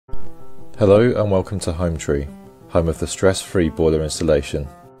Hello and welcome to Hometree, home of the stress-free boiler installation.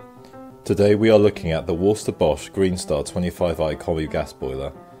 Today we are looking at the Worcester Bosch Greenstar 25i combi gas boiler,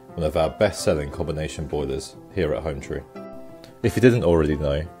 one of our best-selling combination boilers here at Hometree. If you didn't already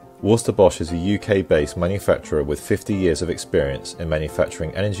know, Worcester Bosch is a UK-based manufacturer with 50 years of experience in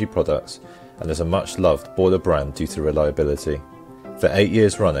manufacturing energy products and is a much-loved boiler brand due to reliability. For 8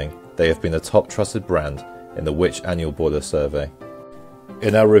 years running, they have been a top trusted brand in the Which annual boiler survey.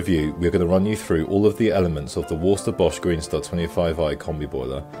 In our review, we are going to run you through all of the elements of the Worcester Bosch Greenstar 25i combi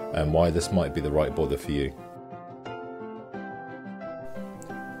boiler and why this might be the right boiler for you.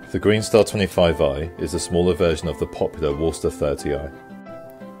 The Greenstar 25i is the smaller version of the popular Worcester 30i.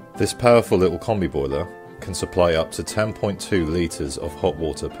 This powerful little combi boiler can supply up to 10.2 litres of hot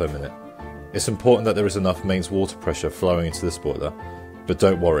water per minute. It's important that there is enough mains water pressure flowing into this boiler, but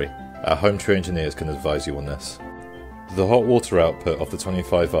don't worry, our Hometree engineers can advise you on this. The hot water output of the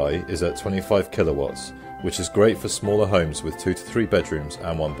 25i is at 25 kilowatts, which is great for smaller homes with 2 to 3 bedrooms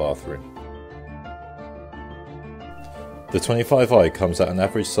and 1 bathroom. The 25i comes at an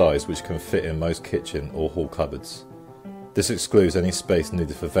average size which can fit in most kitchen or hall cupboards. This excludes any space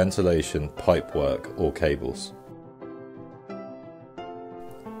needed for ventilation, pipe work or cables.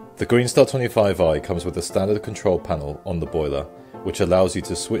 The Greenstar 25i comes with a standard control panel on the boiler, which allows you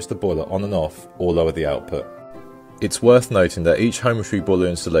to switch the boiler on and off or lower the output. It's worth noting that each Hometree boiler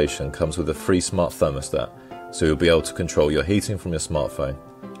installation comes with a free smart thermostat, so you'll be able to control your heating from your smartphone.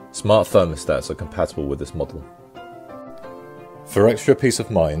 Smart thermostats are compatible with this model. For extra peace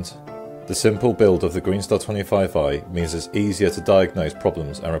of mind, the simple build of the Greenstar 25i means it's easier to diagnose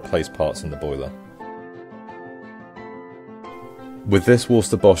problems and replace parts in the boiler. With this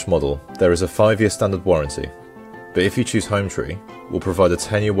Worcester Bosch model, there is a 5-year standard warranty, but if you choose Hometree, we'll provide a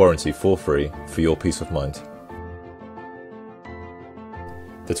 10-year warranty for free for your peace of mind.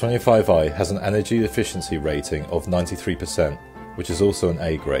 The 25i has an energy efficiency rating of 93%, which is also an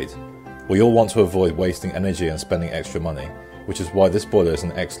A grade. We all want to avoid wasting energy and spending extra money, which is why this boiler is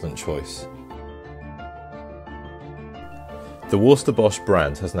an excellent choice. The Worcester Bosch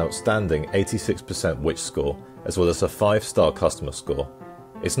brand has an outstanding 86% Which score, as well as a 5-star customer score.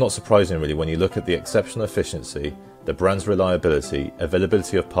 It's not surprising really when you look at the exceptional efficiency, the brand's reliability,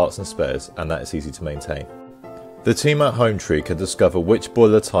 availability of parts and spares, and that it's easy to maintain. The team at Hometree can discover which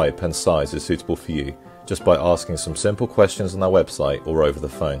boiler type and size is suitable for you just by asking some simple questions on our website or over the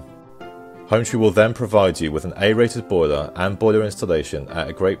phone. Hometree will then provide you with an A-rated boiler and boiler installation at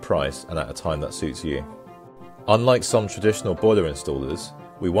a great price and at a time that suits you. Unlike some traditional boiler installers,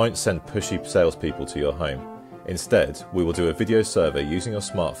 we won't send pushy salespeople to your home. Instead, we will do a video survey using your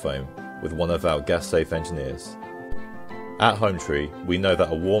smartphone with one of our gas-safe engineers. At Hometree, we know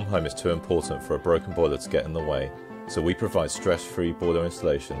that a warm home is too important for a broken boiler to get in the way, so we provide stress-free boiler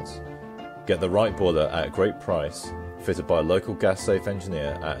installations. Get the right boiler at a great price, fitted by a local gas-safe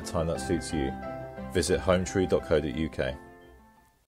engineer at a time that suits you. Visit hometree.co.uk.